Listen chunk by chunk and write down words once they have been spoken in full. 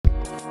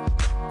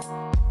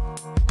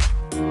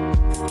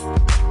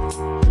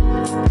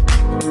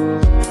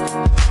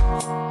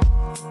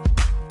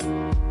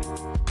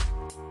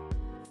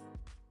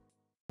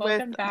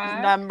with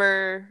welcome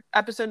back.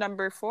 episode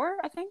number 4,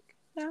 I think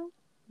now,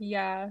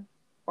 Yeah.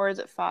 or is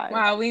it 5?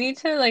 Wow, we need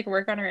to like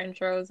work on our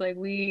intros. Like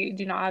we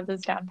do not have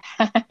this down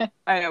pat.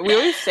 I know we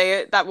always say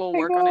it that we'll My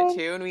work on it God.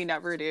 too, and we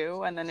never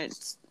do. And then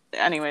it's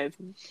anyways,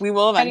 we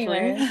will eventually.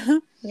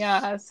 Anyways,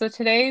 yeah, so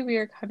today we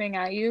are coming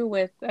at you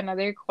with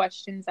another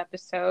questions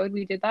episode.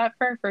 We did that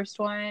for our first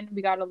one.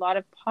 We got a lot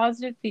of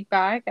positive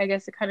feedback. I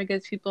guess it kind of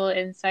gives people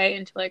insight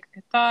into like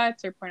our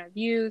thoughts, our point of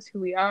views, who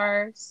we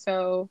are.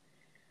 So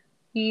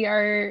we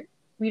are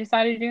we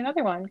decided to do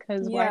another one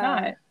because why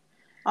Yeah.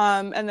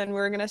 not? And then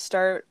we're gonna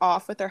start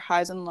off with our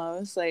highs and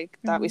lows, like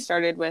that we Hmm.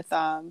 started with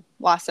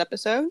last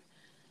episode.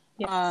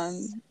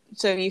 Yes.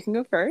 So you can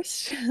go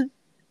first.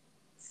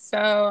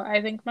 So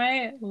I think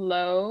my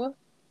low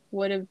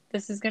would have,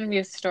 this is going to be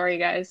a story,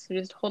 guys, so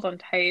just hold on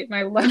tight.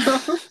 My low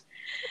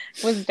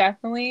was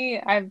definitely,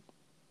 I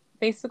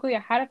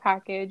had a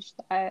package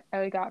that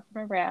I got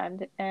from a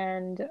brand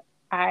and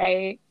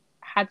I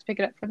had to pick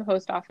it up from the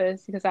post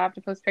office because I have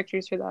to post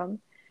pictures for them.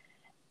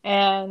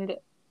 And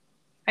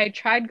I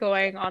tried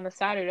going on the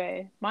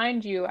Saturday.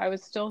 Mind you, I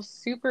was still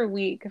super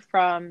weak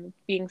from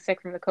being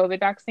sick from the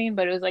COVID vaccine,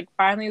 but it was like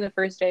finally the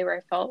first day where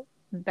I felt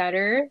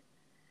better.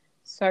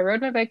 So I rode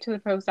my bike to the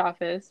post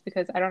office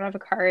because I don't have a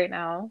car right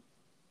now.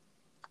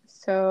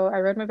 So I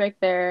rode my bike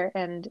there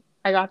and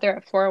I got there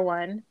at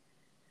 4:01.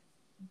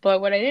 But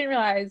what I didn't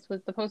realize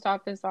was the post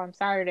office on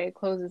Saturday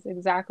closes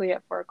exactly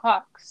at 4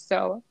 o'clock.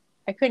 So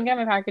I couldn't get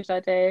my package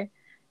that day.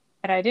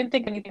 And I didn't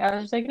think anything. I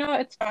was just like, no,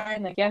 it's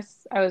fine. Like,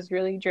 yes, I was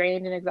really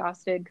drained and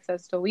exhausted because I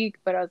was still weak,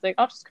 but I was like,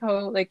 I'll just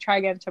go, like, try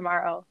again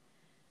tomorrow.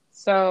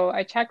 So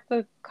I checked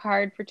the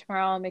card for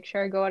tomorrow and make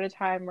sure I go at a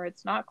time where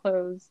it's not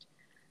closed.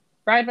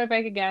 Ride my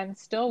bike again,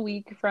 still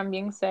weak from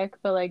being sick,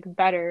 but like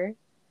better.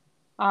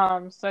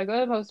 So I go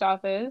to the post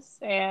office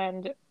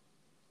and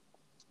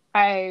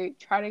I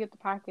try to get the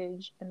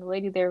package, and the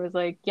lady there was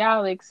like, "Yeah,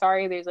 like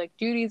sorry, there's like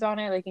duties on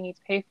it, like you need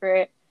to pay for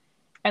it."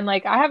 And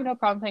like I have no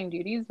problem paying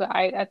duties, but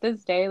I at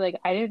this day like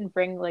I didn't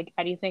bring like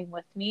anything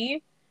with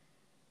me,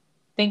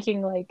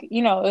 thinking like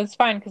it was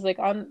fine because like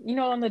on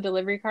on the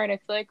delivery card, I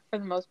feel like for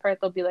the most part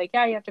they'll be like,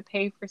 "Yeah, you have to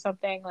pay for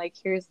something. Like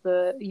here's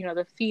the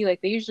the fee."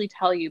 Like they usually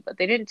tell you, but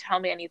they didn't tell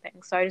me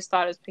anything, so I just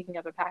thought I was picking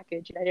up a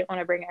package, and I didn't want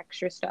to bring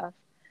extra stuff.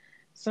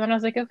 So then I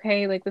was like,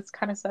 okay, like this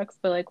kind of sucks,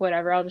 but like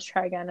whatever, I'll just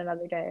try again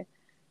another day.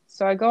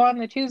 So I go on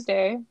the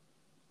Tuesday.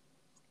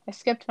 I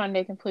skipped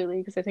Monday completely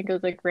because I think it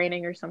was like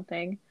raining or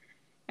something.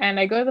 And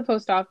I go to the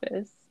post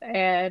office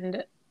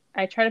and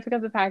I try to pick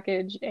up the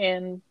package,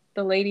 and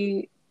the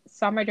lady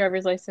saw my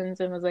driver's license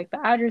and was like,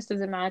 the address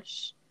doesn't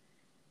match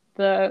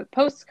the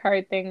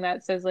postcard thing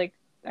that says like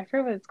I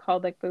forget what it's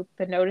called, like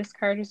the notice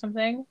card or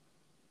something.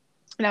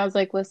 And I was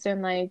like,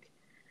 listen, like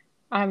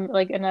I'm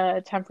like in a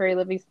temporary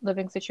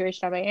living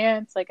situation at my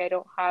aunt's. Like I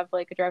don't have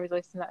like a driver's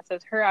license that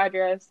says her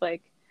address.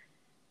 Like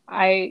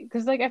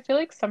because like I feel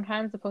like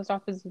sometimes the post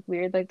office is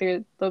weird. Like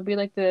they'll be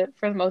like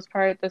for the most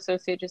part the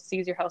associate just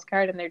sees your health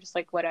card and they're just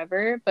like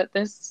whatever. But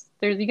there's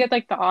you get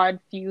like the odd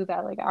few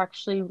that like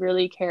actually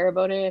really care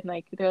about it and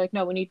like they're like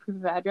no, we need proof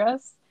of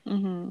address.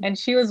 Mm-hmm. And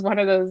she was one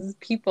of those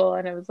people,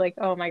 and it was like,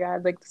 oh my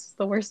God, like this is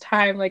the worst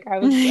time. Like I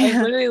was Yeah.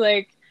 literally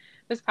like,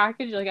 this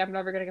package, like I'm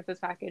never gonna get this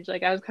package.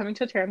 Like I was coming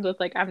to terms with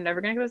like I'm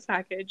never gonna get this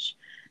package.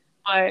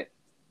 But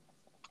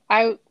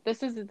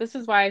this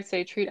is why I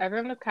say treat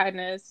everyone with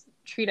kindness,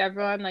 treat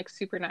everyone like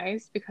super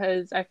nice,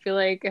 because I feel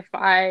like if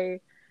I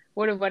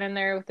would have went in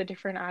there with a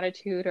different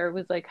attitude or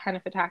was like kind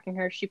of attacking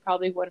her, she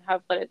probably wouldn't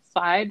have let it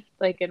slide,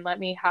 like and let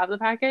me have the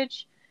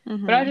package. But I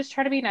was Mm-hmm. just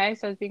trying to be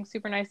nice. I was being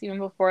super nice even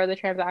before the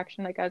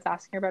transaction. Like I was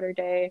asking her about her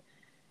day,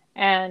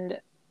 and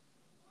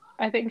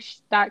I think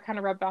that kind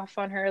of rubbed off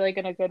on her like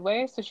in a good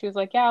way. So she was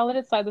like, "Yeah, I'll let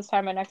it slide this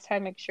time, but next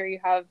time make sure you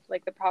have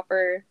like the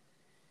proper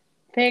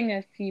thing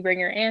if you bring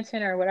your aunt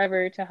in or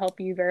whatever to help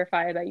you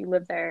verify that you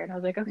live there." And I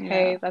was like, Yeah.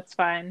 "Okay, that's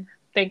fine.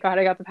 Thank God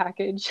I got the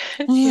package."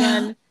 And Yeah.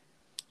 then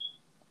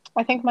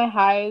I think my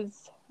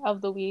highs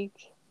of the week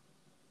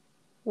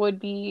would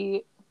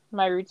be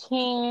my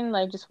routine,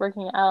 like just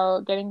working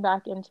out, getting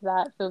back into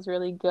that feels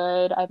really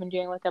good. I've been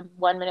doing like a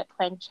 1 minute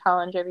plank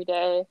challenge every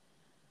day.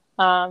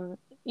 Um,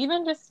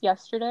 Even just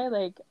yesterday,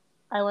 like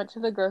I went to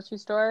the grocery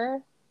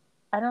store.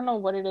 I don't know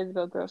what it is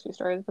about grocery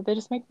stores, but they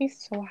just make me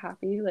so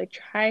happy. Like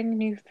trying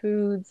new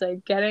foods,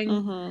 like getting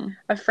Mm-hmm.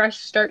 a fresh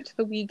start to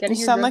the week, You getting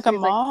your sound like a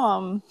groceries. Like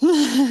mom.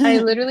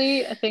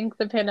 I think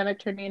the pandemic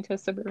turned me into a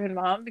suburban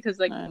mom because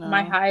like I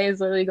my know. high is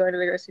literally going to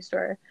the grocery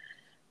store.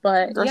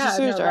 But Grocery yeah,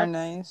 stores no, are that's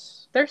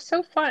nice. they're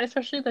so fun,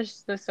 especially the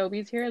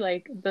Sobeys here.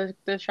 Like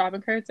the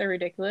shopping carts are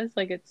ridiculous.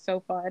 Like it's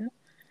so fun.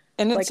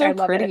 And it's Like I so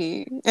love it.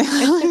 pretty.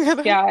 It's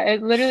just yeah,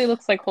 it literally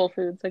looks like Whole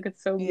Foods. Like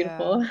it's so Yeah.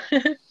 beautiful.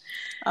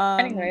 Um,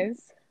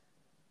 Anyways,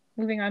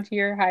 moving on to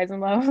your highs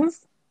and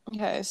lows.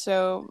 okay,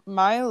 so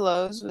my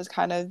lows was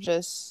kind of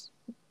just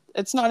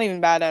it's not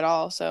even bad at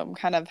all, so I'm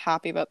kind of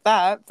happy about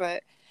that,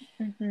 but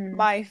Hmm.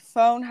 my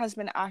phone has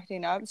been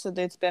acting up, so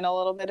there's been a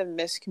little bit of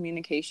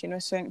miscommunication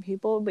with certain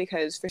people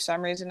because for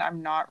some reason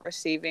I'm not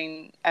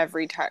receiving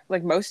every text,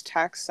 like most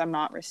texts I'm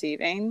not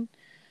receiving.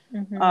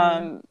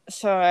 Mm-hmm.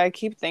 So I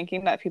keep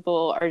thinking that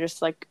people are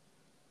just like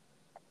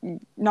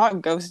not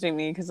ghosting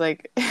me because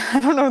like I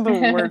don't know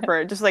the word for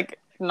it, just like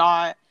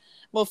not.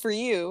 Well, for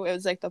you, it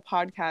was like the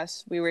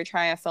podcast we were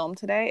trying to film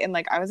today, and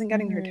like I wasn't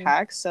getting her Mm-hmm.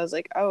 text, so I was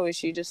like, oh, is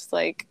she just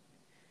like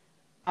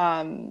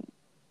um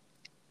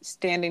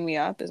standing me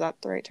up? Is that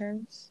the right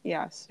terms?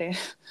 Yeah, stand.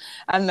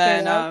 And Stood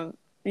then up.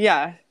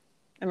 yeah,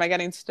 am I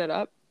getting stood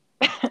up?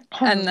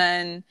 And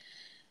then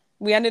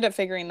we ended up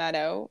figuring that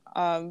out.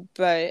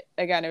 But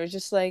again, it was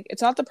just like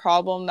it's not the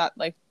problem that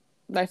like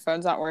my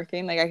phone's not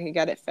working. Like I could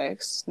get it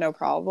fixed, no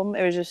problem.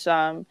 It was just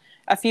a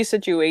few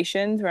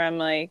situations where I'm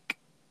like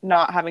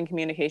not having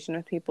communication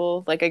with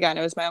people. Like again,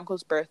 it was my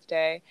uncle's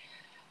birthday.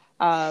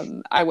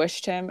 I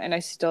wished him, and I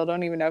still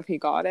don't even know if he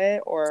got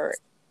it or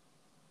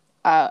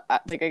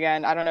like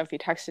again, I don't know if he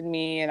texted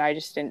me and I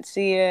just didn't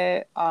see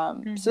it.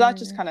 So that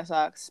just Mm-hmm. kind of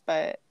sucks,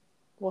 but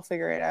we'll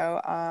figure it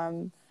out.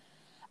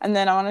 And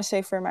then I want to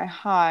say for my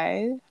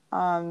high,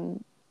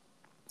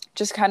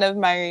 just kind of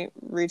my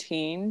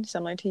routine,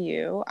 similar to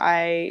you.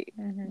 I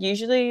Mm-hmm.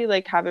 usually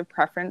like have a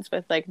preference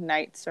with like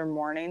nights or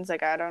mornings.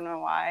 Like I don't know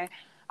why.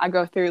 I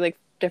go through like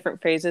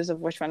different phases of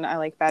which one I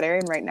like better.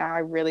 And right now I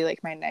really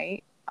like my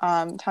night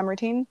time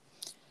routine.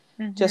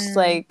 Just Mm-hmm.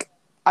 like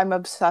I'm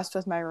obsessed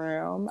with my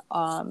room.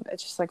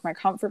 It's just like my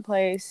comfort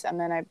place. And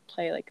then I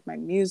play like my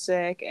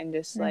music and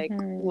just like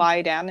Mm-hmm.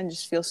 lie down and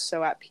just feel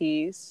so at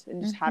peace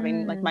and just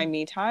having like Mm-hmm. my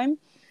me time.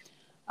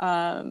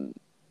 Um,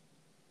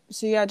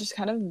 so yeah, just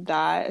kind of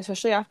that,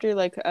 especially after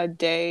like a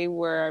day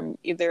where I'm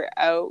either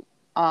out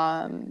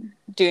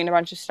doing a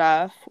bunch of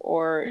stuff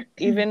or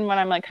even when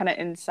I'm like kind of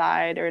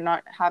inside or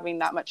not having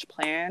that much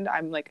planned,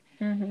 I'm like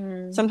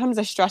Mm-hmm. sometimes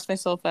I stress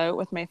myself out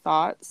with my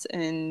thoughts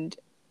and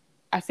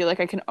I feel like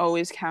I can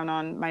always count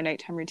on my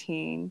nighttime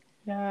routine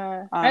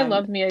Yeah. I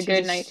love me a to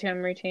good just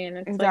nighttime routine.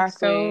 It's like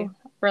exactly. so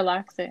It's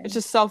relaxing.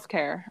 just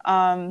self-care.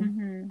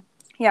 Mm-hmm.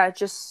 Yeah,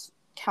 just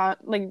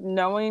count like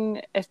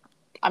knowing if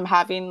I'm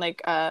having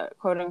like a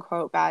quote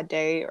unquote bad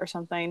day or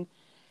something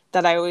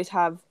that I always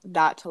have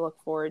that to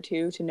look forward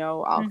to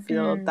know I'll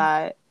feel Mm-hmm.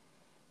 that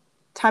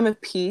time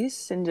of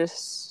peace and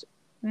just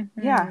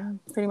yeah,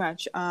 Mm-hmm. pretty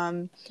much.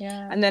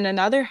 Yeah. And then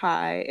another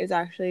high is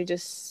actually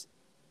just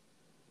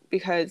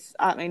because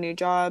at my new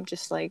job,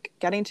 just like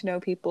getting to know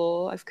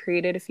people. I've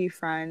created a few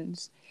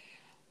friends.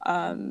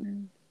 Um,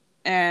 Mm-hmm.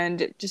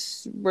 and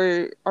just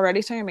we're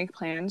already starting to make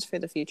plans for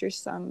the future,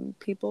 some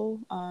people.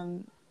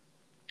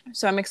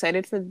 So I'm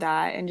excited for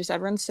that. And just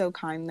everyone's so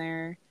kind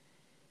there.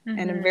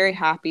 And I'm very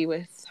Mm-hmm. happy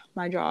with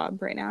my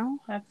job right now.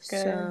 That's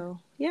good. So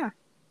yeah.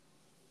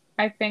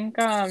 I think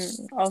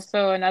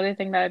also another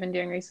thing that I've been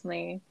doing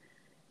recently,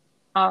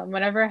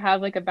 whenever I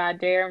have like a bad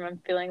day or I'm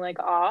feeling like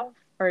off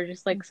or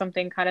just like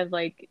something kind of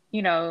like,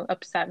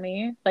 upset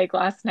me, like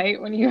last night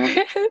when you were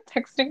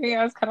texting me,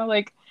 I was kind of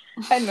like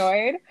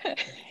annoyed.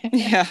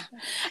 Yeah.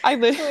 I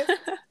li- Me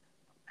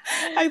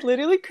I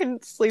literally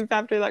couldn't sleep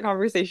after that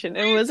conversation.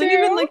 It wasn't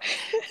even too. like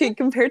okay,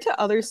 compared to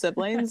other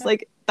siblings,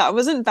 like that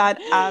wasn't bad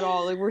at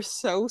all. Like we're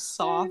so I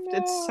soft.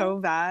 It's know. so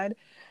bad.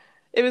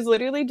 It was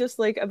literally just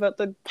like about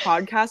the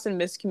podcast and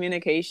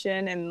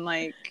miscommunication and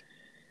like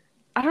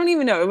I don't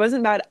even know. It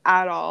wasn't bad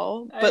at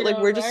all, I but like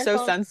we're know. just I so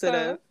felt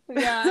sensitive. so,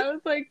 yeah, I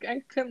was like,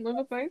 I couldn't live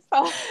with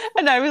myself.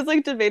 And I was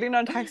like debating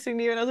on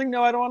texting you and I was like,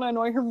 no, I don't want to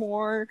annoy her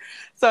more.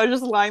 So I was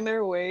just lying there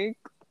awake,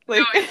 No,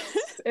 like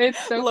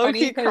it's so low funny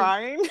key because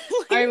crying.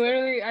 I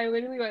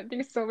literally went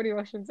through so many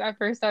emotions. At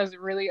first, I was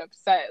really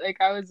upset. Like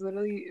I was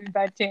literally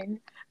venting.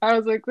 I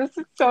was like, "This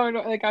is so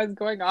like I was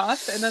going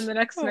off." And then the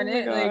next Oh my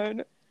minute, like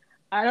god.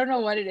 I don't know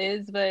what it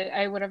is, but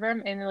I whenever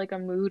I'm in like a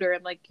mood or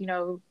I'm like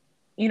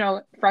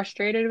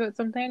frustrated about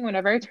something,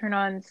 whenever I turn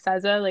on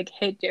SZA, like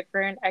Hit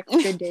Different,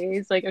 Extra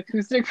Days, like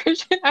acoustic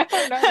version, I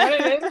don't know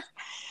what it is.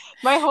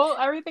 My whole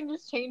everything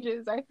just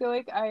changes. I feel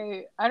like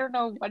I don't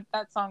know what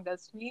that song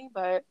does to me,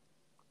 but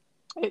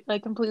it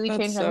like completely That's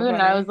changed my so mood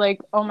and I was funny.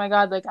 like, oh my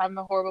God, like I'm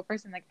a horrible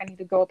person. Like I need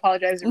to go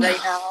apologize right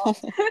now.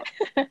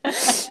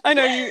 I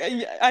know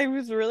you. I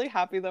was really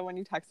happy though when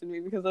you texted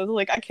me because I was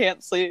like, I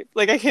can't sleep.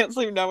 Like, I can't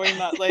sleep knowing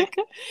that. Like,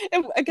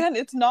 again,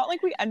 it's not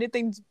like we ended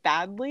things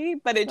badly,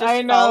 but it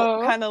I just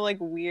felt know. kind of like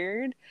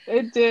weird.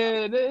 It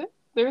did.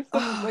 There's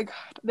some Oh like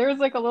god, there was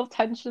like a little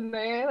tension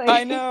there. I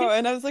Like know.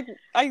 And I was like,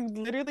 I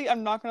literally,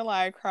 I'm not gonna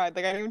lie, I cried.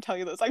 Like, I didn't even tell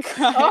you this. I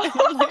cried. I'm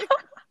oh like,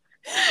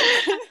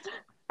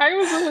 I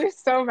was really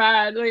so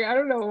mad. Like I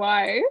don't know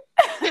why.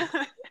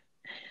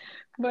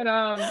 But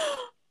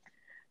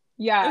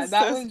yeah, it's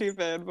that so was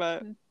stupid,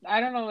 but I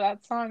don't know,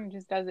 that song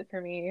just does it for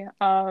me.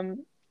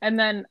 And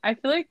then I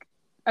feel like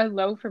a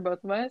low for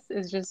both of us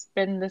has just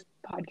been this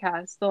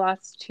podcast the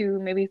last 2,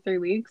 maybe 3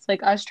 weeks.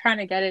 Like us trying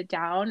to get it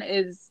down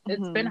is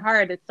it's been mhm.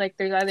 hard. It's like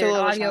there's It's either a an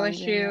little audio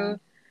challenging. Yeah. issue.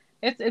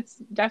 It's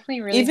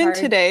definitely really Even hard.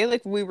 today,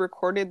 like we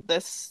recorded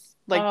this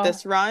like Oh,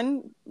 this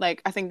run,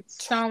 like I think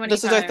so many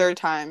this is our times. third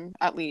time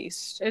at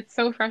least. It's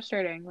so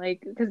frustrating.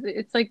 Like, because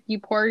it's like you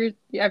pour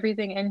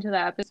everything into the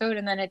episode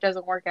and then it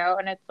doesn't work out,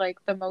 and it's like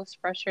the most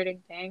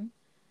frustrating thing.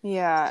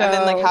 Yeah, and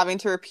then like So, having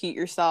to repeat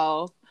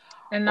yourself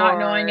And not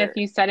knowing if or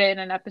you said it in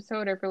an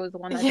episode or if it was the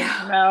one that didn't yeah,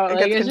 come out. it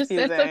Like gets it's just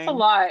it's a confusing.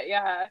 lot.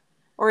 Yeah.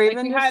 Or Like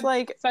we even just had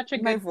like such a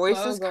my good voice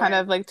flow is kind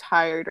of going. like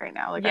tired right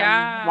now. Like I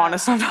want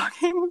to Yeah, stop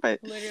talking, but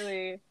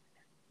literally.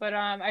 But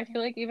I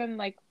feel like even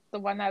like the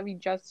one that we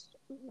just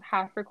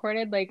half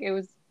recorded, like it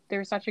was there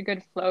was such a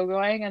good flow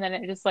going and then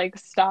it just like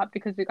stopped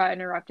because we got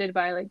interrupted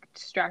by like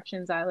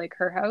distractions at like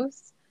her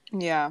house.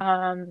 yeah,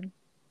 Um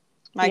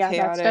my yeah,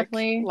 chaotic,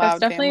 that's loud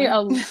definitely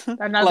family. a Love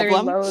another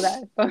them. low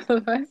that both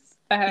of us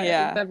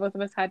Yeah, that both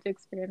of us had to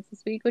experience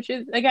this week, which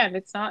is again,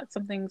 it's not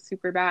something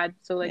super bad.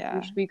 So like we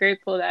yeah. should be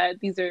grateful that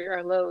these are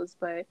our lows,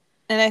 but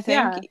And I think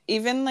yeah.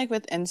 even like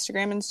with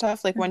Instagram and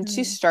stuff, like once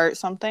you Hmm. start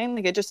something,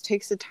 like it just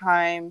takes the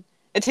time.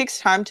 It takes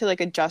time to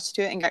like adjust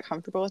to it and get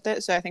comfortable with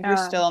it. So I think we're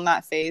Yeah, still in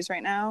that phase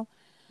right now,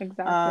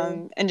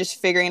 exactly. and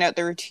just figuring out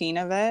the routine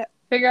of it.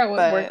 Figure out what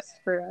But works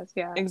for us.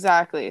 Yeah.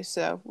 exactly,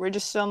 so we're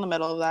just still in the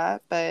middle of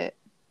that. But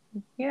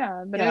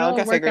Yeah, but yeah, it'll it'll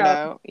get work figured out.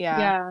 out. Yeah,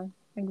 Yeah,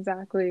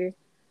 exactly.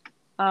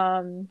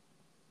 Um,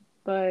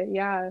 but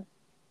yeah,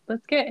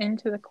 let's get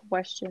into the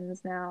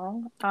questions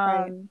now.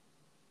 right.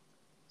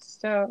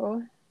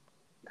 So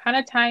kind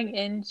of tying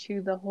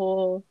into the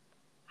whole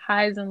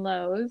highs and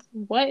lows,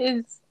 what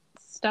is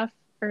stuff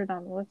or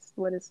not,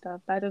 what is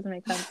stuff? That doesn't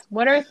make sense.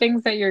 What are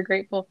things that you're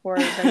grateful for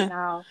right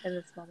now in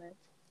this moment?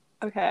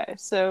 Okay,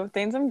 so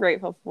things I'm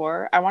grateful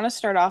for. I want to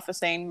start off with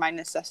saying my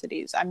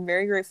necessities. I'm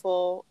very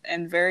grateful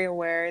and very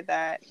aware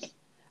that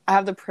I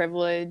have the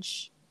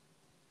privilege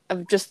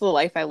of just the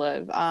life I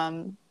live.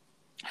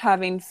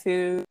 Having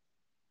food,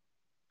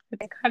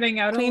 It's cutting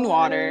out a clean little.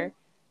 water.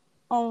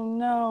 Oh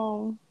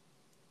no.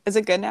 Is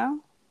it good now?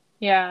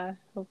 Yeah,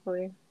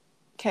 hopefully.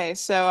 Okay,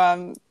 so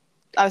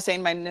I was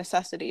saying my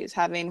necessities,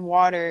 having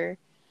water,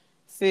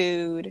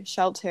 food,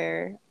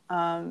 shelter,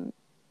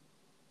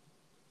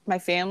 my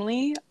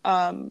family,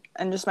 and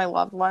just my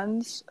loved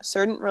ones.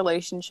 Certain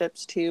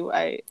relationships too.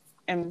 I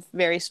am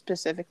very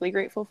specifically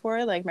grateful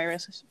for, like my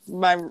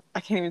I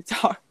can't even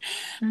talk.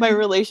 My Hmm.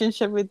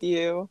 relationship with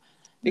you,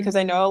 because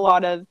I know a Hmm.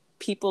 lot of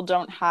people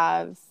don't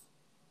have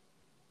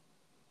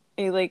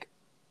a like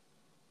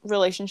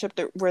relationship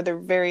where they're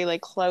very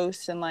like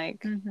close and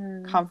like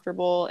Hmm.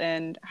 comfortable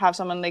and have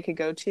someone they could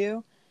go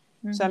to.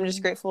 So I'm just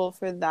Hmm. grateful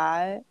for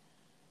that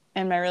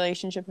and my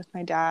relationship with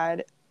my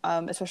dad.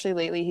 Especially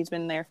lately, he's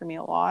been there for me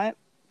a lot.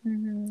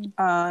 Hmm.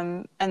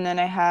 And then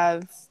I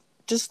have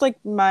just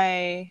like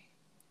my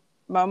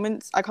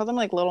moments. I call them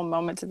like little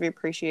moments of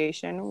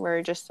appreciation,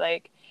 where just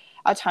like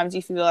at times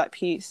you feel at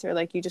peace, or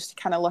like you just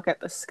kind of look at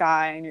the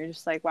sky and you're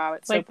just like, wow,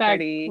 it's so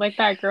pretty. Like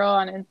that girl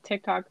on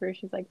TikTok where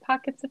she's like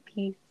pockets of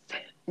peace. Have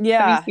you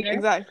Yeah, seen her?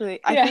 exactly.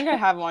 I Yeah. think I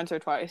have once or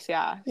twice.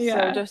 Yeah. So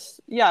Yeah.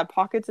 just, yeah,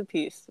 pockets of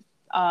peace.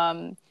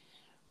 Um,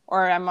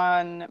 or I'm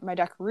on my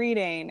deck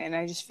reading and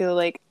I just feel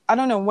like, I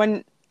don't know,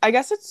 when I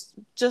guess it's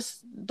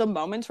just the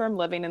moments where I'm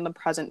living in the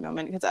present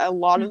moment, because a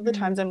lot of the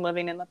times Hmm. I'm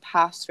living in the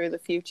past or the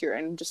future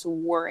and just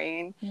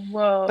worrying.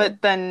 Whoa.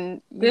 But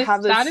then you This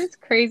have that this, is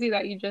crazy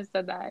that you just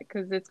said that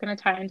because it's gonna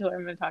tie into what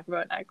I'm gonna talk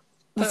about next.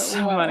 that's But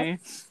so whoa. funny.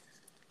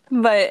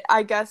 But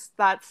I guess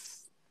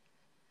that's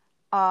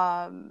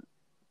um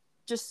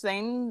just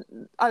saying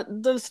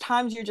those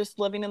times you're just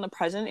living in the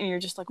present and you're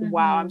just like,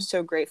 wow, I'm Hmm.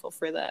 so grateful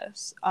for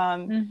this.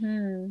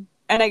 Hmm.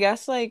 And I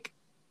guess like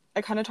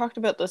I kind of talked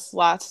about this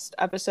last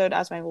episode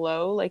as my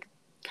low, like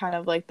kind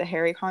of like the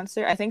Harry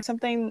concert. I think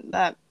something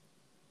that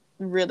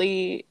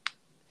really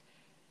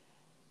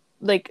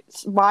like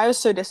why I was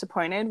so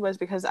disappointed was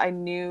because I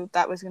knew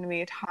that was going to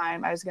be a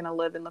time I was going to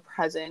live in the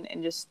present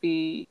and just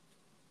be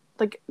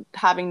like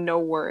having no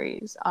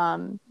worries.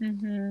 Hmm.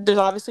 There's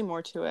obviously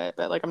more to it,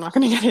 but like I'm not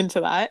going to get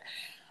into that.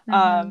 Hmm.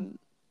 Um,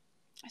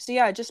 so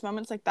yeah, just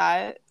moments like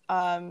that,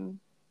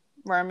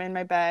 where I'm in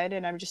my bed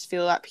and I just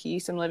feel at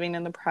peace and living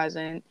in the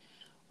present,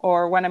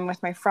 or when I'm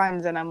with my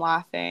friends and I'm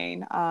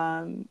laughing,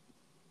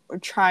 or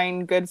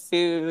trying good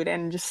food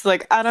and just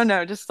like I don't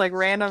know, just like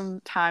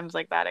random times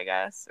like that, I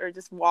guess, or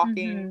just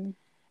walking Hmm.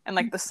 and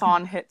like the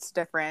song hits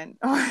different.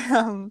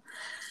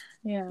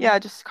 Yeah. Yeah,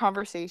 just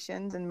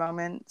conversations and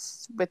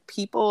moments with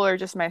people or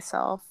just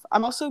myself.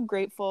 I'm also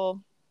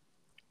grateful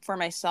for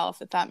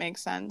myself, if that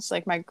makes sense,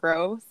 like my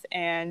growth.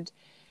 And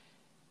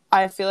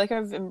I feel like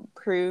I've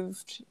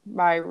improved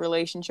my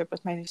relationship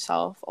with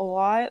myself a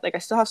lot. Like I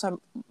still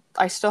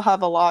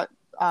have a lot,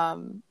 what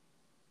am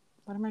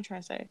I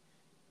trying to say?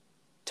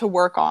 To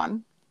work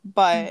on,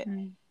 but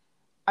Hmm.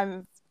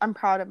 I'm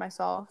proud of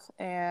myself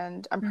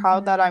and I'm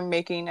proud that Hmm. I'm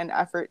making an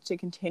effort to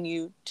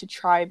continue to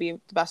try to be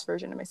the best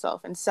version of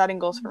myself and setting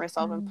goals for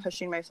myself and Hmm.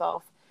 pushing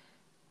myself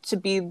to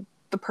be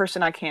the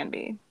person I can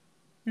be.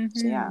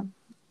 So yeah, Hmm.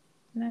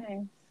 Nice.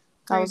 that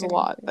Very was a good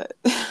lot,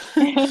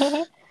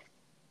 answer.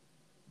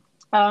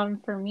 but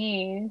For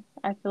me,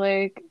 I feel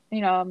like,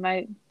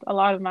 my a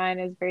lot of mine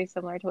is very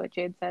similar to what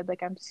Jade said.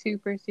 Like I'm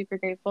super, super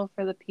grateful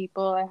for the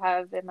people I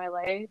have in my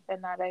life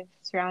and that I've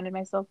surrounded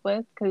myself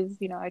with because,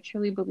 I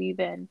truly believe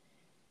in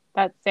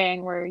that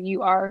saying where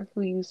you are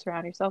who you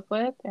surround yourself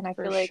with. And I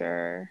for feel like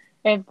sure.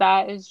 if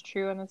that is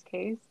true in this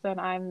case, then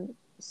I'm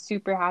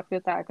super happy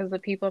with that because the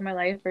people in my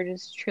life are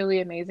just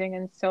truly amazing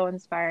and so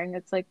inspiring.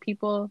 It's like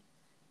people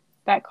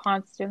that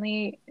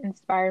constantly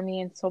inspire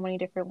me in so many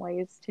different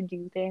ways to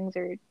do things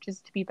or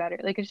just to be better.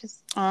 Like it's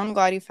just Oh, I'm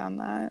glad you found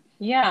that.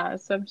 yeah,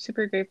 so I'm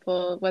super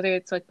grateful whether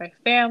it's like my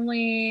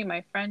family,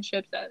 my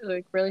friendships,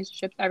 like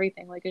relationships,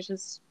 everything. Like it's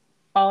just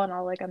all in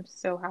all like I'm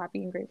so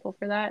happy and grateful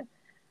for that.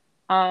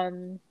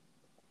 Um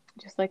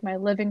just like my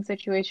living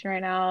situation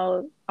right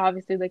now,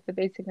 obviously like the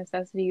basic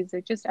necessities,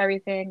 like just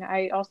everything.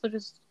 I also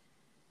just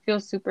feel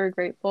super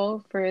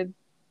grateful for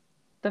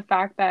the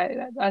fact that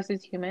us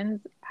as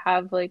humans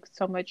have like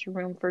so much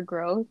room for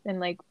growth and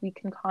like we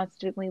can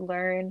constantly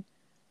learn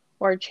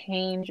or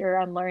change or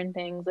unlearn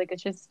things. Like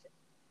it's just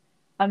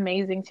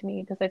amazing to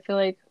me because I feel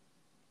like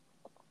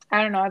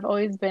I don't know, I've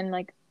always been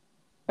like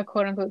a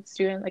quote unquote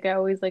student. Like I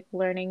always like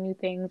learning new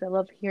things. I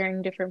love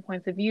hearing different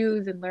points of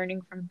views and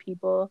learning from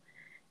people.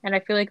 And I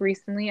feel like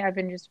recently I've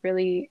been just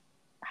really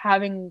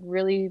having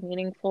really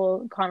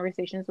meaningful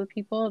conversations with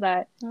people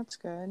that That's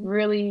good.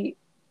 really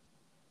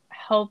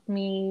help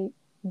me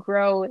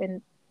grow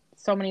in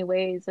so many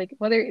ways. Like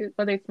whether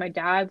it's my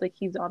dad, like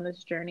he's on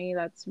this journey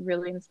that's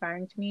really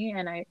inspiring to me,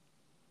 and I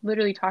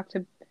literally talk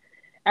to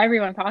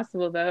everyone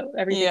possible about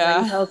everything that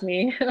he Yeah. tells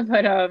me.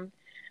 But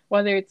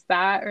whether it's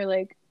that or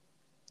like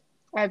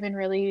I've been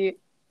really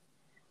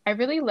I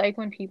really like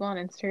when people on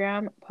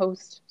Instagram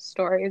post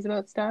stories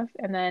about stuff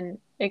and then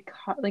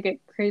like it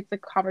creates a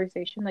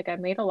conversation. Like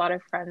I've made a lot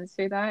of friends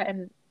through that,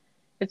 and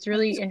it's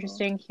really That's cool.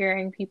 interesting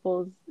hearing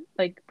people's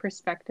like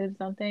perspectives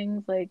on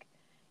things, like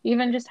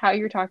even just how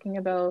you're talking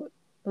about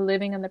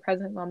living in the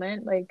present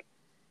moment. Like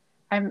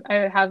I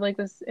have like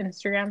this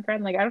Instagram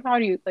friend, like I don't know how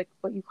to like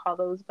what you call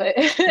those, but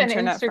an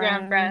Internet Instagram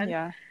friend. friend,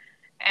 Yeah.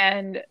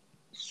 and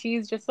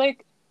she's just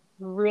like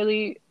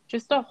really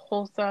just a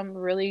wholesome,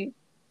 really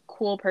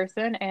cool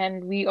person,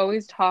 and we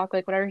always talk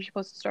like whenever she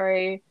posts a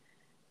story,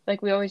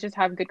 like we always just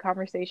have good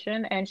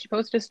conversation. And she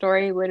posted a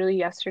story literally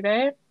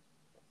yesterday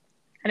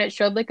and it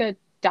showed like a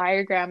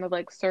diagram of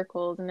like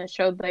circles and it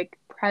showed like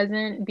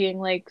present being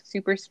like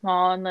super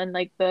small and then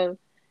like the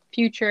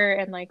future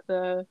and like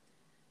the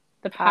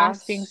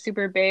past being Past.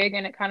 super big,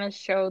 and it kind of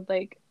showed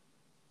like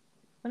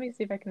let me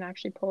see if I can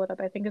actually pull it up.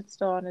 I think it's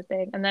still on a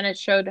thing. And then it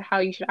showed how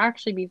you should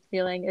actually be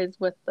feeling is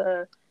with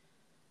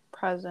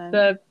Present.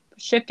 the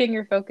shifting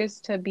your focus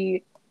to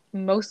be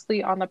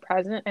mostly on the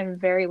present and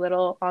very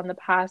little on the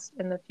past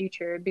and the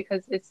future,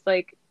 because it's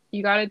like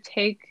you got to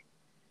take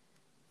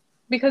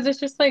because it's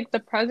just like the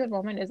present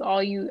moment is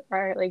all you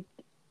are like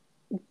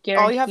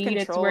All you have guaranteed.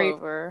 It's control where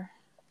over,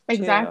 too.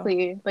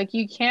 exactly like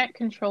you can't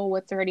control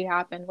what's already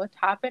happened. What's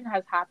happened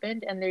has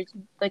happened, and there's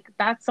like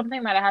that's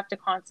something that I have to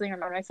constantly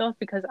remind myself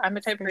because I'm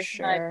the type of For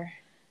person that sure.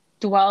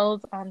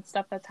 dwells on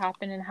stuff that's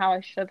happened and how I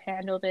should have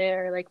handled it,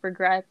 or like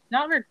regrets.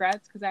 Not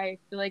regrets, because I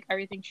feel like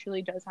everything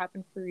truly does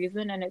happen for a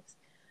reason and it's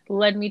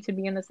led me to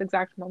be in this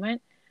exact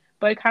moment.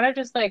 But kind of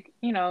just like,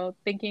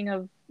 thinking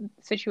of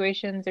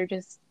situations or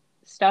just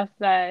stuff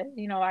that,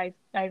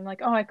 I'm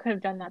like, oh, I could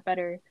have done that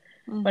better.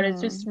 But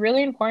it's just Mm-hmm.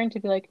 really important to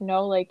be like,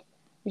 no, like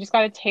you just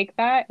got to take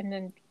that and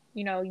then,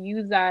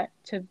 use that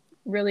to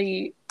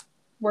really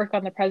work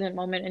on the present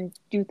moment and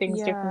do things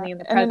Yeah. differently in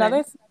the And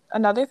present.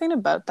 another thing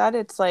about that,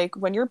 it's like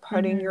when you're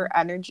putting your Hmm.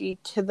 energy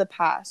to the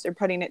past or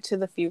putting it to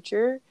the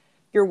future,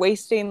 you're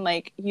wasting,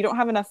 like, you don't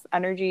have enough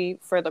energy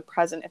for the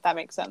present, if that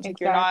makes sense. Like,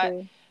 you're not,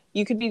 Exactly.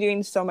 you could be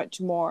doing so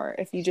much more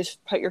if you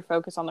just put your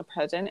focus on the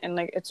present. And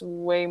like, it's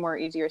way more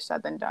easier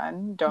said than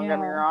done. Don't get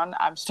me Yeah. wrong,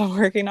 I'm still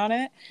working on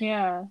it.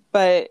 Yeah.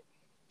 But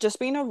just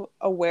being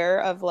aware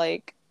of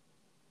like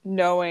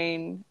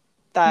knowing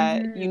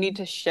that you need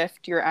Hmm. to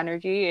shift your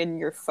energy and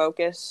your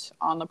focus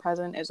on the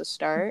present is a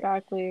start.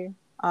 Exactly.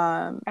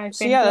 I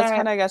So think yeah, that's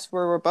kind that, of, I guess,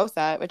 where we're both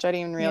at, which I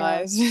didn't even yeah,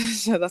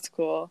 realize. So that's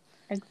cool.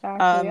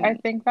 exactly. I Um,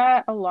 think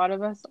that a lot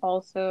of us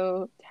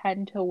also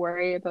tend to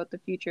worry about the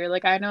future.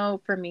 Like, I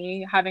know for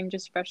me, having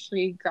just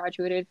freshly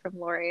graduated from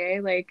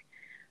Laurier, like,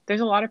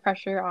 there's a lot of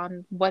pressure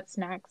on what's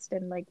next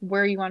and like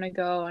where you want to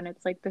go. And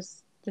it's like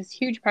this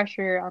huge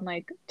pressure on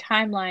like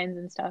timelines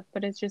and stuff.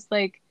 But it's just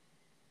like,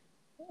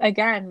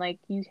 again, like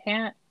you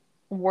can't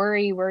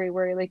worry.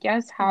 Like,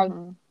 yes, have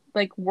mhm.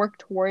 like work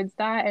towards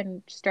that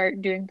and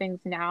start doing things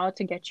now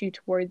to get you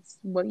towards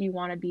what you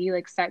want to be,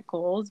 like set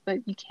goals, but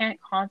you can't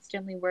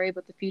constantly worry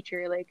about the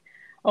future. Like,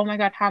 oh my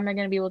God, how am I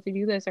going to be able to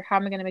do this? Or how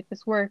am I going to make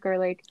this work? Or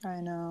like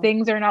I know.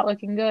 things are not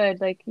looking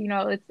good. Like,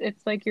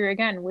 it's like you're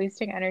again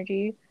wasting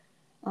energy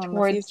On the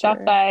towards stuff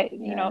future. that,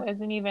 Yeah.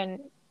 isn't even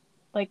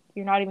like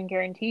you're not even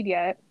guaranteed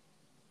yet.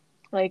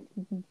 Like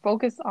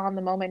focus on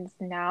the moments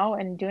now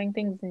and doing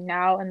things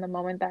now in the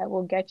moment that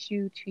will get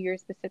you to your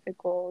specific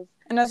goals.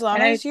 And as long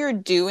And I, as you're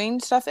doing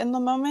stuff in the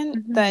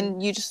moment, mhm,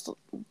 then you just,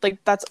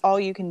 like, that's all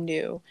you can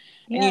do.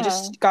 And you yeah,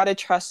 just got to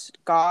trust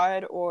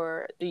God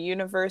or the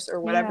universe or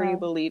whatever you yeah,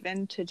 believe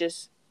in to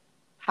just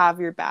have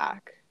your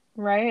back.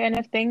 right. And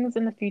if things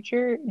in the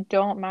future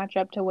don't match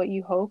up to what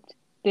you hoped,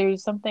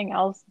 there's something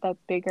else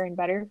that's bigger and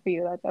better for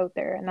you that's out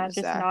there. And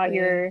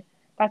Exactly.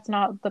 that's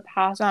not the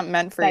path It's not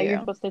meant for that you're you.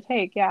 supposed to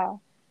take. Yeah.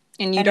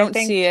 And you And I don't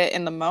think, see it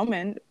in the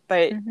moment,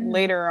 but Mm-hmm.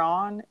 later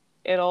on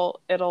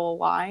it'll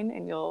align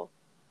and you'll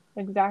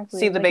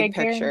see Exactly. the Like I big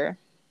guarantee, picture.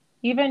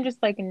 even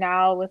just like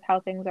now with how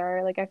things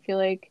are, like I feel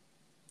like,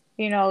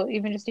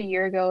 even just a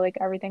year ago, like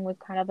everything was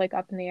kind of like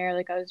up in the air.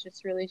 Like I was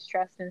just really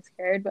stressed and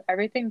scared, but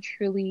everything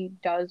truly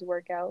does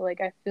work out.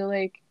 Like I feel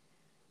like,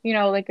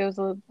 like it was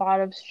a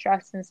lot of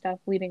stress and stuff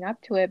leading up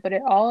to it, but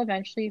it all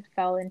eventually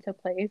fell into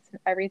place.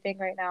 And everything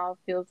right now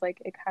feels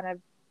like it kind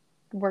of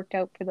worked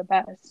out for the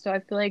best. So I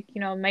feel like,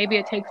 maybe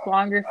it takes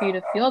longer for you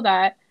to feel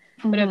that,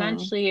 but Hmm.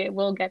 eventually it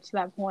will get to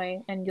that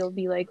point and you'll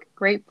be like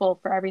grateful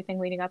for everything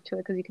leading up to it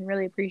because you can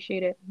really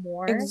appreciate it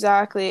more.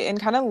 Exactly. And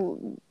kind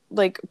of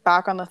like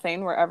back on the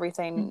thing where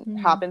everything Hmm.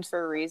 happens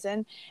for a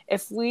reason.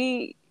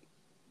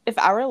 If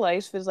our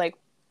life was like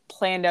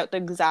planned out the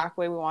exact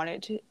way we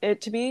wanted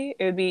it to be,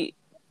 it would be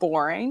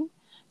boring.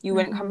 You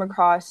wouldn't come Hmm.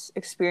 across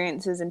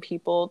experiences and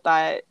people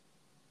that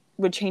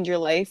would change your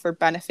life or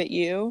benefit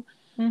you.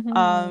 Hmm.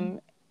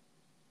 Um,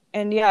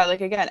 and yeah,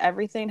 like again,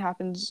 everything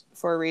happens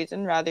for a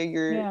reason. Rather,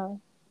 you're Yeah.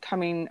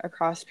 coming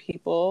across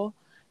people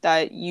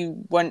that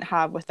you wouldn't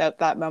have without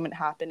that moment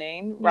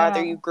happening.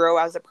 Rather, you Yeah. grow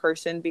as a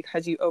person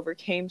because you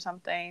overcame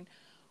something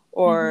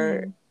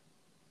or Hmm.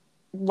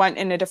 went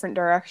in a different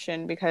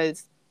direction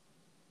because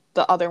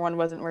the other one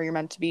wasn't where you're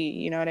meant to be.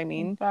 You know what I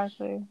mean?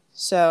 Exactly. I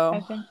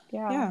So, think,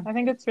 yeah, yeah. I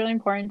think it's really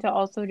important to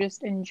also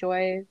just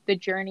enjoy the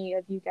journey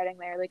of you getting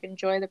there, like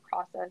enjoy the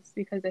process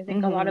because I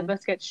think a lot of Hmm.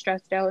 us get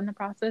stressed out in the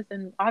process.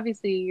 And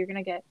obviously, you're going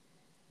to get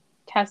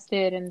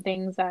tested and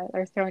things that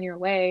are thrown your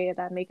way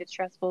that make it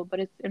stressful, but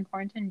it's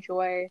important to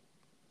enjoy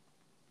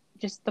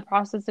just the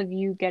process of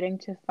you getting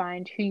to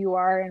find who you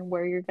are and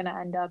where you're going to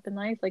end up in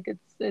life. Like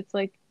it's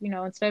like,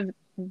 instead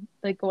of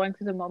like going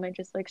through the moment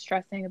just like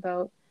stressing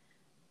about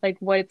like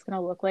what it's going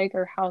to look like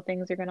or how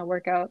things are going to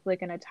work out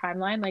like in a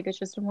timeline, like it's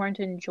just important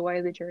to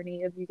enjoy the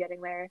journey of you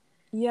getting there,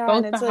 Yeah,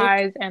 and both the it's like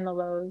highs and the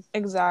lows.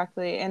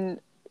 exactly. And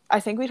I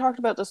think we talked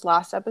about this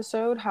last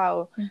episode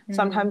how Hmm.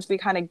 sometimes we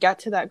kind of get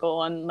to that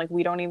goal and like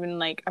we don't even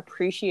like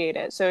appreciate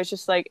it. So it's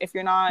just like if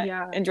you're not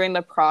Yeah. enjoying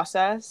the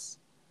process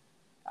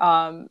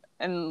and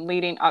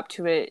leading up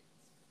to it,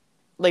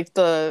 like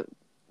the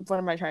what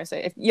am I trying to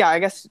say? Yeah, I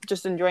guess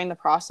just enjoying the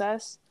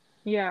process.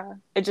 Yeah.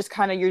 It just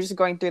kind of you're just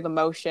going through the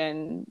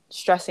motion,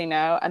 stressing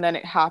out, and then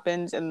it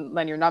happens, and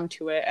then you're numb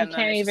to it, You and then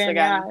can't it's just even,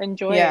 again, yeah,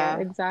 enjoy it. yeah.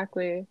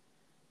 Exactly.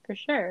 For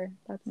sure.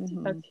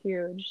 Hmm. That's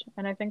huge.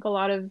 And I think a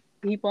lot of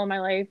people in my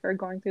life are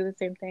going through the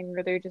same thing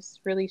where they're just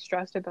really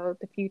stressed about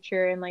the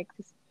future and like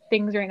just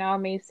things right now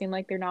may seem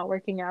like they're not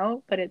working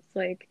out, but it's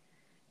like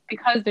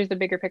because there's a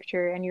bigger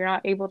picture and you're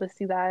not able to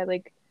see that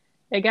like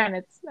again,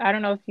 it's I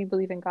don't know if you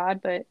believe in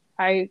God, but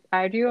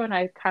I do and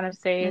I kind of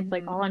say it's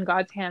like all Hmm. in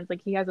God's hands.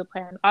 Like he has a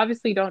plan.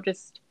 Obviously, don't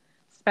just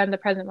spend the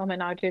present moment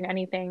not doing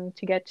anything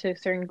to get to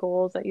certain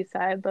goals that you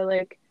said, but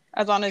like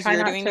As long as try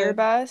you're not doing your to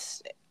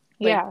best,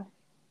 like yeah,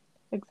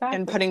 and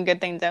exactly. putting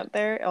good things out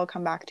there, it'll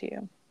come back to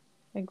you.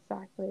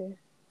 Exactly.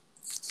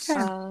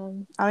 Okay.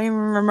 Um, I don't even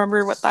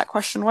remember what that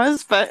question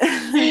was, but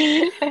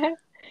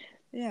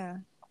yeah.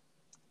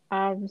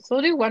 so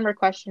we'll do one more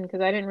question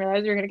because I didn't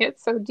realize we were gonna get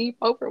so deep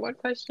over one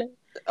question.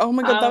 Oh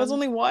my God, that was Um,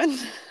 only one.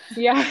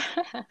 yeah.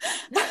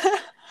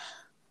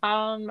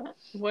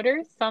 What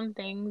are some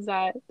things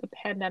that the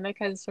pandemic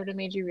has sort of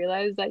made you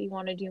realize that you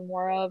want to do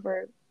more of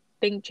or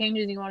think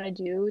changes you want to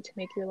do to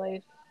make your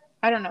life,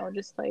 I don't know,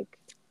 just like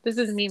this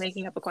is me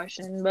making up a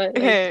question, but like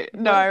Okay,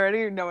 no, what I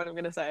already know what I'm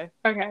gonna say.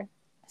 okay.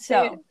 Say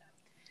So it.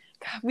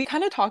 we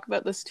kind of talk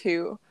about this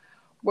too,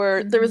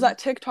 where there was Mm-hmm. that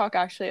TikTok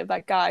actually of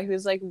that guy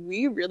who's like,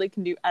 we really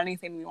can do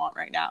anything we want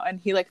right now, and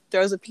he like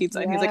throws a pizza,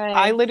 and he's like,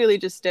 I Yes. literally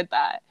just did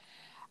that.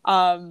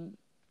 Um,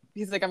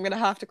 he's like, I'm gonna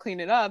have to clean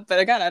it up, but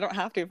again, I don't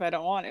have to if I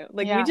don't want to.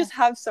 Like we Yeah. just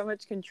have so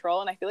much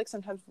control, and I feel like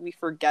sometimes we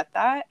forget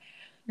that.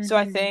 So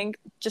I Mm-hmm. think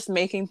just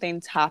making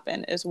things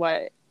happen is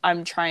what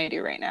I'm trying to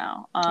do right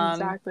now.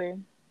 Exactly.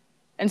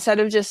 Instead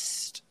of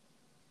just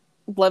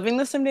living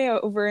the same day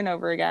over and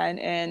over again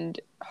and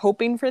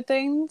hoping for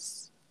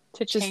things,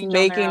 To just change on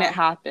their making it own.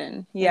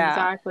 happen. Yeah.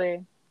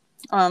 Exactly.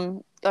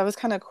 That was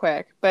kind of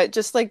quick, but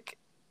just like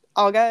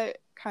I'll get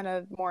kind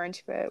of more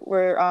into it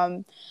where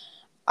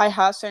I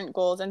have certain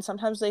goals and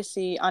sometimes they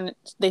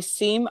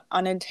seem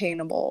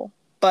unattainable,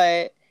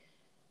 but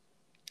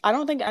I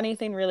don't think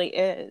anything really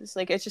is.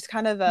 Like it's just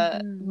kind of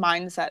a Mm-hmm.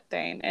 mindset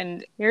thing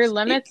and Your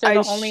limits are I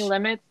the only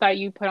limits that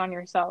you put on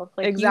yourself.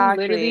 Like you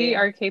literally exactly.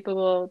 are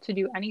capable to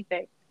do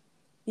anything.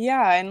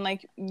 Yeah, and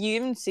like you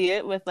even see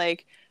it with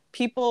like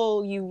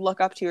people you look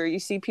up to or you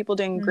see people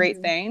doing great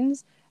Mm-hmm.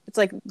 things. It's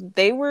like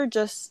they were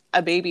just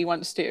a baby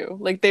once too.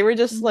 Like they were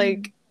just Mm-hmm.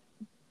 like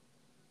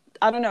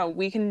I don't know,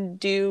 we can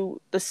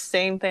do the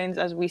same things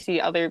as we see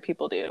other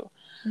people do.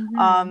 Mm-hmm.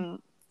 Um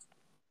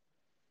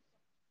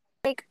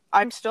like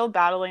I'm still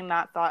battling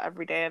that thought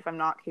every day if I'm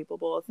not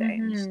capable of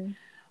things. Mm-hmm.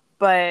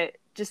 But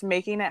just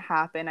making it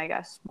happen, I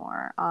guess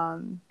more.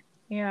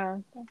 Yeah.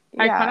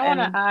 I Yeah, kind of want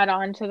to and add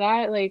on to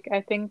that. Like,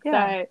 I think yeah.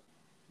 that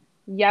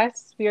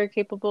yes, we are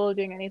capable of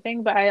doing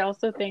anything, but I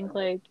also think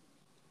like,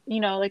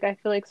 like I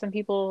feel like some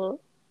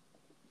people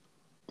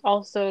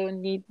also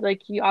need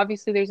like you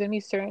obviously there's gonna be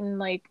certain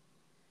like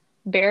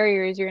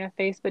barriers you're gonna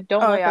face, but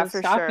don't Oh let yeah, those for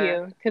stop sure.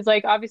 you. Because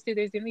like obviously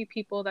there's gonna be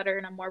people that are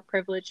in a more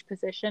privileged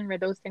position where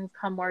those things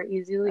come more Of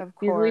easily to them,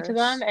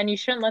 course. and you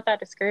shouldn't let that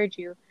discourage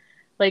you.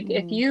 Like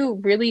if Hmm. you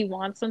really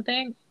want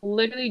something,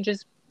 literally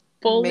just Make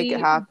it fully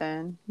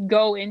happen.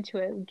 go into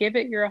it. Give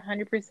it your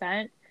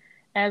 100%.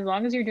 And as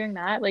long as you're doing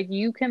that, like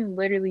you can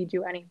literally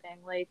do anything.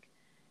 Like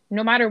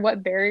no matter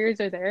what barriers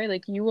are there,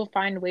 like you will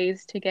find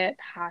ways to get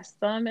past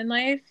them in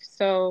life.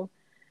 So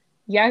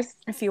yes,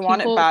 If you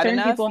want it bad certain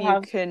enough, people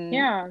have,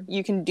 yeah,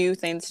 you can do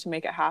things to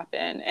make it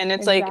happen. And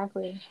it's like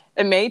exactly.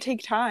 it may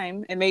take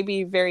time, it may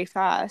be very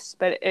fast,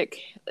 but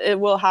it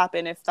will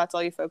happen if that's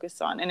all you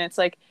focus on. And it's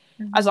like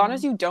as long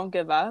as Hmm. you don't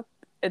give up,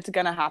 it's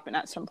gonna happen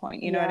at some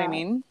point. You know what I Yeah,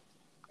 mean?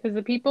 because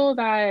the people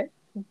that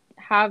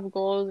have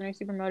goals and are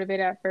super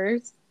motivated at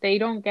first, they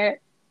don't get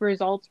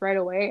results right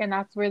away, and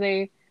that's where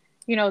they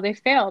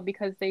fail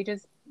because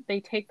they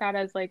take that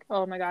as like,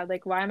 oh my God,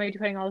 like why am I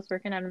putting all this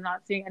work in and I'm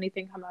not seeing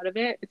anything come out of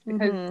it? It's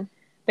because Mm-hmm.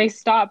 they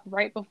stop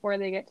right before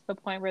they get to the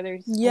point where they're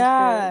supposed to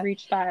Yeah.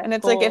 reach that And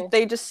it's like if goal.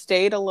 they just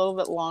stayed a little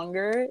bit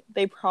longer,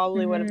 they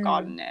probably would have Hmm.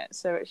 gotten it.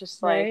 So it's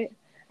just like, Right?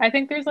 I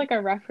think there's like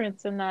a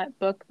reference in that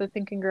book, the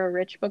Think and Grow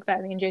Rich book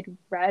that me and Jade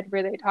read,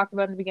 where they talk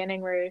about in the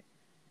beginning where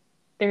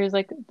there's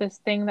like this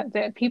thing that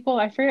the people,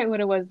 I forget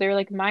what it was, they're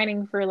like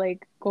mining for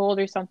like gold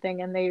or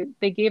something, and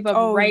they gave up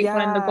oh right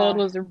when the gold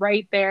yeah. was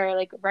right there,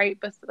 like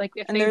like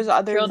if And they there's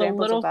other drilled a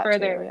examples of little that too,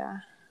 further, yeah.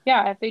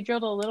 yeah, if they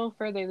drilled a little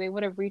further, they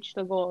would have reached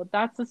the gold.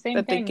 That's the same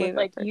That they thing with gave up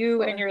like right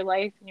you and before. your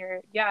life and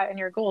your, yeah, and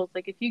your goals.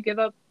 Like if you give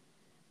up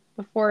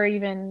before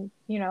even,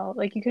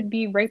 like you could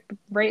be right,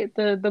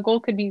 the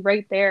goal could be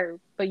right there,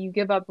 but you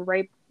give up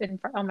right in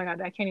front. Oh my God,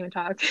 I can't even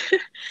talk.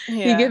 You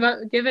Yeah.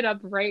 give it up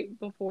right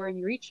before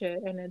you reach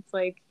it, and it's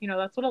like,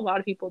 that's what a lot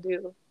of people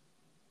do.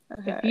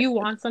 If Okay. you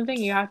want something,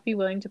 you have to be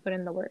willing to put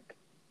in the work.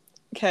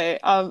 Okay.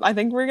 I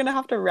think we're gonna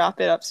have to wrap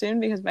it up soon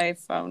because my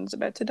phone's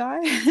about to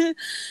die.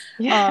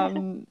 Yeah.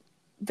 um,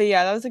 but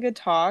yeah, that was a good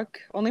talk.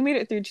 Only made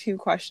it through two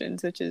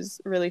questions, which is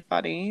really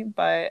funny.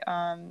 But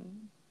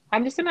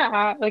I'm just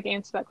gonna like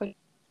answer that question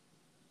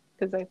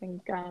because I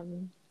think oh,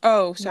 my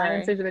answer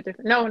sorry. is a bit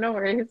different. No, no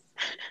worries.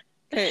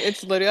 Okay,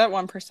 it's literally at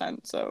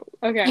 1%, so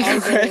Okay, you I'll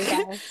go go really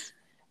quick. fast.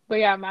 But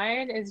yeah,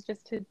 mine is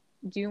just to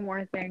do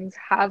more things,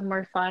 have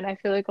more fun. I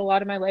feel like a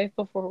lot of my life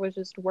before was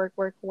just work,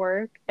 work,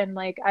 work. And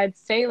like I'd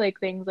say like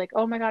things like,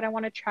 oh my God, I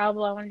want to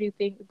travel, I want to do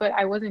things, but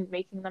I wasn't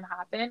making them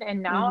happen.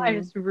 And now I Mm-hmm.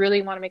 just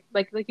really want to make,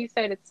 like you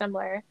said, it's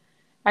similar.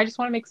 I just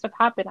want to make stuff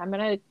happen. I'm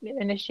gonna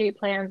initiate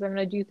plans. I'm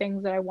gonna do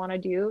things that I want to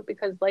do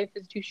because life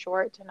is too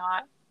short to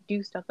not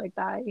do stuff like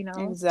that.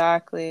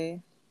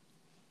 Exactly.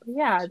 But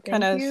yeah, Kind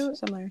thank of you.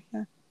 similar.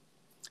 Yeah.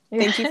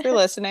 Thank you for Yeah.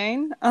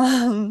 listening.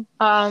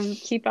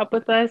 Keep up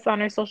with us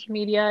on our social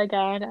media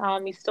again.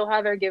 We still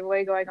have our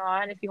giveaway going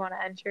on if you want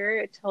to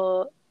enter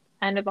till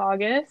end of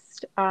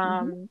August. Mhm.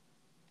 On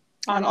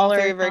On all all our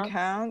three of our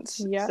accounts.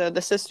 accounts. Yep. So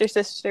the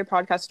Sister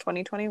Podcast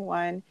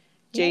 2021, Yep.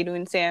 Jade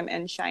Winsam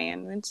and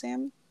Cheyenne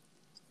Winsam.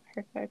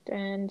 Perfect.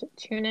 And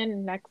tune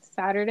in next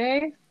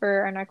Saturday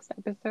for our next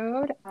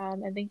episode.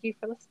 And thank you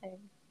for listening.